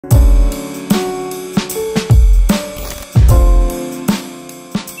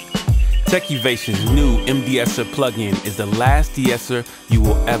Techivation's new M-De-Esser plugin is the last de-esser you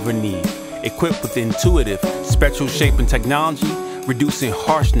will ever need. Equipped with intuitive spectral shaping technology, reducing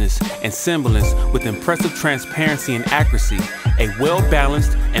harshness and semblance with impressive transparency and accuracy, a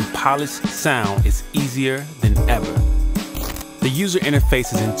well-balanced and polished sound is easier than ever. The user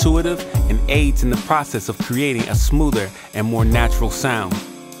interface is intuitive and aids in the process of creating a smoother and more natural sound.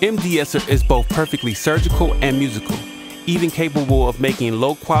 M-De-Esser is both perfectly surgical and musical, even capable of making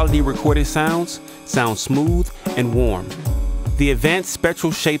low-quality recorded sounds sound smooth and warm. The advanced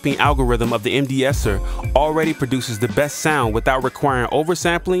spectral shaping algorithm of the M-De-Esser already produces the best sound without requiring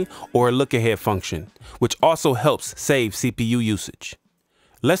oversampling or a look-ahead function, which also helps save CPU usage.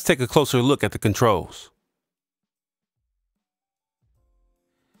 Let's take a closer look at the controls.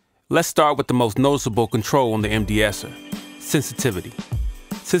 Let's start with the most noticeable control on the M-De-Esser: sensitivity.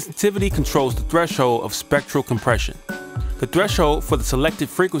 Sensitivity controls the threshold of spectral compression. The threshold for the selected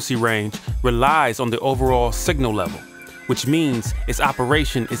frequency range relies on the overall signal level, which means its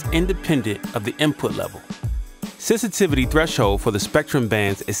operation is independent of the input level. Sensitivity threshold for the spectrum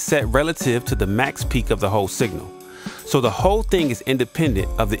bands is set relative to the max peak of the whole signal, so the whole thing is independent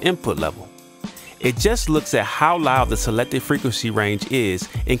of the input level. It just looks at how loud the selected frequency range is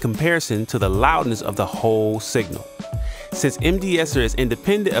in comparison to the loudness of the whole signal. Since M-De-Esser is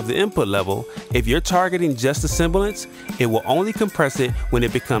independent of the input level, if you're targeting just the semblance, it will only compress it when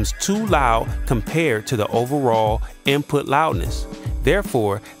it becomes too loud compared to the overall input loudness.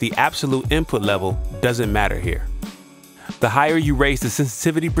 Therefore, the absolute input level doesn't matter here. The higher you raise the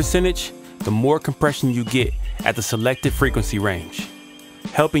sensitivity percentage, the more compression you get at the selected frequency range,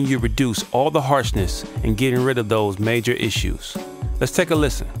 helping you reduce all the harshness and getting rid of those major issues. Let's take a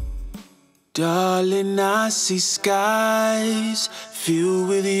listen. Darling, I see skies filled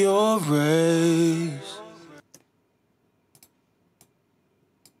with your rays.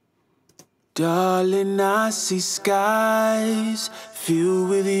 Darling, I see skies filled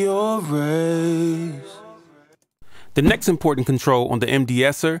with your rays. The next important control on the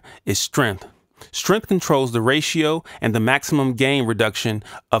M-De-Esser is strength. Strength controls the ratio and the maximum gain reduction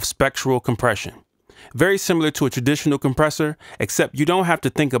of spectral compression. Very similar to a traditional compressor, except you don't have to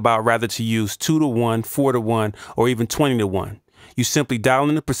think about whether to use 2:1, 4:1, or even 20:1. You simply dial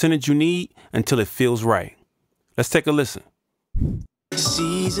in the percentage you need until it feels right. Let's take a listen.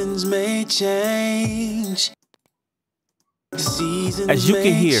 Seasons may change. As you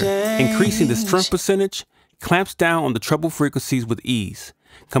can hear, increasing the strength percentage clamps down on the treble frequencies with ease.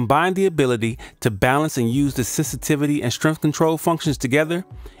 Combine the ability to balance and use the sensitivity and strength control functions together,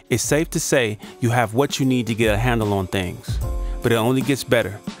 it's safe to say you have what you need to get a handle on things. But it only gets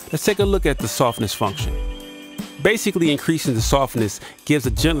better. Let's take a look at the softness function. Basically, increasing the softness gives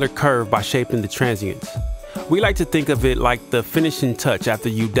a gentler curve by shaping the transients. We like to think of it like the finishing touch after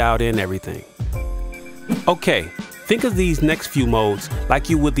you dialed in everything. Okay, think of these next few modes like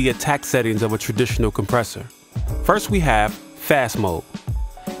you would the attack settings of a traditional compressor. First, we have fast mode.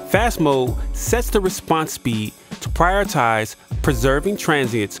 Fast mode sets the response speed to prioritize preserving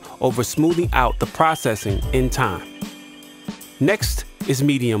transients over smoothing out the processing in time. Next is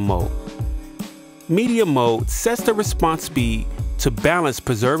medium mode. Medium mode sets the response speed to balance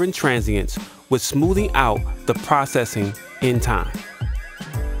preserving transients with smoothing out the processing in time.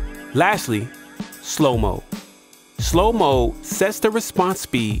 Lastly, slow mode. Slow mode sets the response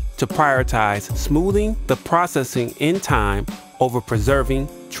speed to prioritize smoothing the processing in time over preserving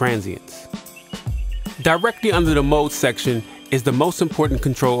transients. Directly under the mode section is the most important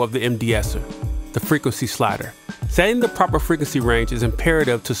control of the M-De-Esser, the frequency slider. Setting the proper frequency range is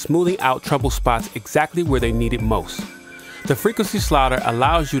imperative to smoothing out trouble spots exactly where they need it most. The frequency slider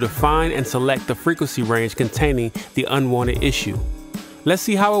allows you to find and select the frequency range containing the unwanted issue. Let's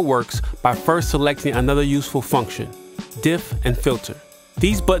see how it works by first selecting another useful function, diff and filter.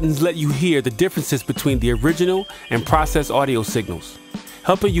 These buttons let you hear the differences between the original and processed audio signals,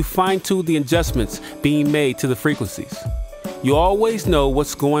 helping you fine-tune the adjustments being made to the frequencies. You always know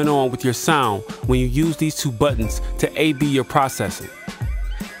what's going on with your sound when you use these two buttons to A/B your processing.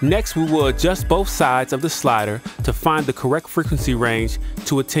 Next, we will adjust both sides of the slider to find the correct frequency range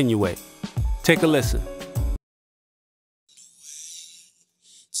to attenuate. Take a listen.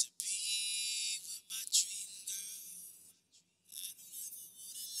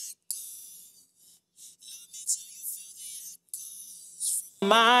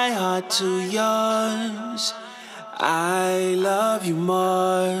 My heart to yours, I love you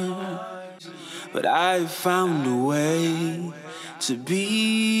more, but I've found a way to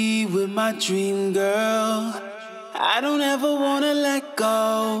be with my dream girl. I don't ever wanna let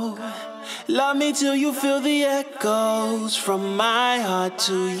go, Love me till you feel the echoes from my heart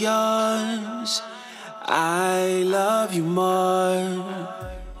to yours. I love you more.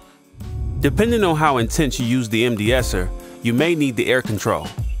 Depending on how intense you use the M-De-Esser, you may need the air control.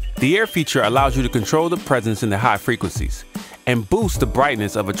 The air feature allows you to control the presence in the high frequencies and boost the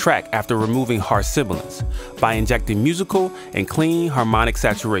brightness of a track after removing harsh sibilants by injecting musical and clean harmonic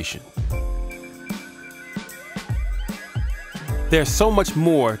saturation. There's so much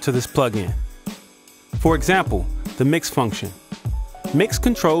more to this plugin. For example, the mix function. Mix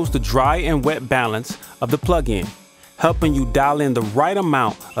controls the dry and wet balance of the plugin, helping you dial in the right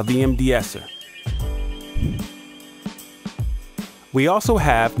amount of the M-De-Esser. We also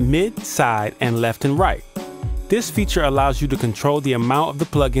have mid, side, and left and right. This feature allows you to control the amount of the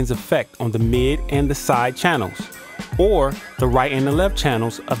plugin's effect on the mid and the side channels, or the right and the left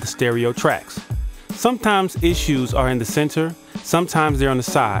channels of the stereo tracks. Sometimes issues are in the center, sometimes they're on the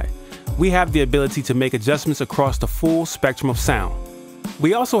side. We have the ability to make adjustments across the full spectrum of sound.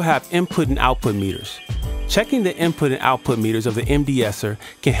 We also have input and output meters. Checking the input and output meters of the M-De-Esser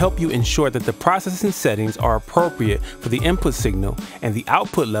can help you ensure that the processing settings are appropriate for the input signal and the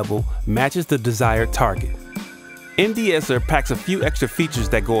output level matches the desired target. M-De-Esser packs a few extra features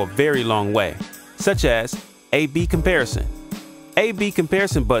that go a very long way, such as A/B comparison. A/B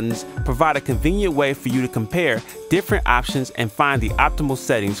comparison buttons provide a convenient way for you to compare different options and find the optimal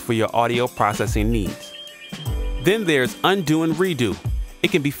settings for your audio processing needs. Then there's undo and redo.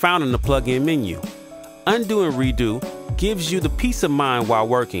 It can be found in the plugin menu. Undo and redo gives you the peace of mind while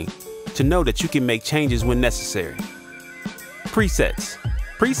working to know that you can make changes when necessary. Presets.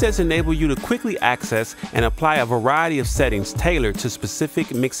 Presets enable you to quickly access and apply a variety of settings tailored to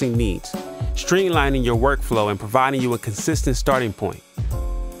specific mixing needs, streamlining your workflow and providing you a consistent starting point.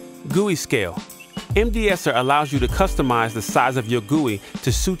 GUI scale. M-De-Esser allows you to customize the size of your GUI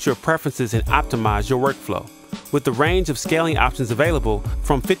to suit your preferences and optimize your workflow. With the range of scaling options available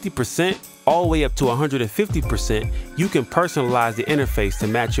from 50% all the way up to 150%, you can personalize the interface to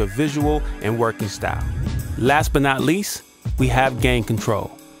match your visual and working style. Last but not least, we have gain control.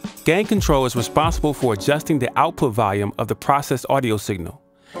 Gain control is responsible for adjusting the output volume of the processed audio signal.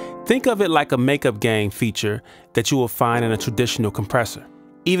 Think of it like a makeup gain feature that you will find in a traditional compressor.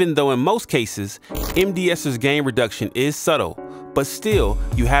 Even though in most cases, M-De-Esser's gain reduction is subtle, but still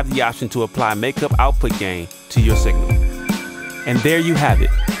you have the option to apply makeup output gain to your signal. And there you have it.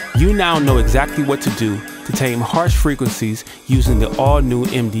 You now know exactly what to do to tame harsh frequencies using the all-new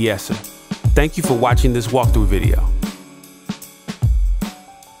M-De-Esser. Thank you for watching this walkthrough video.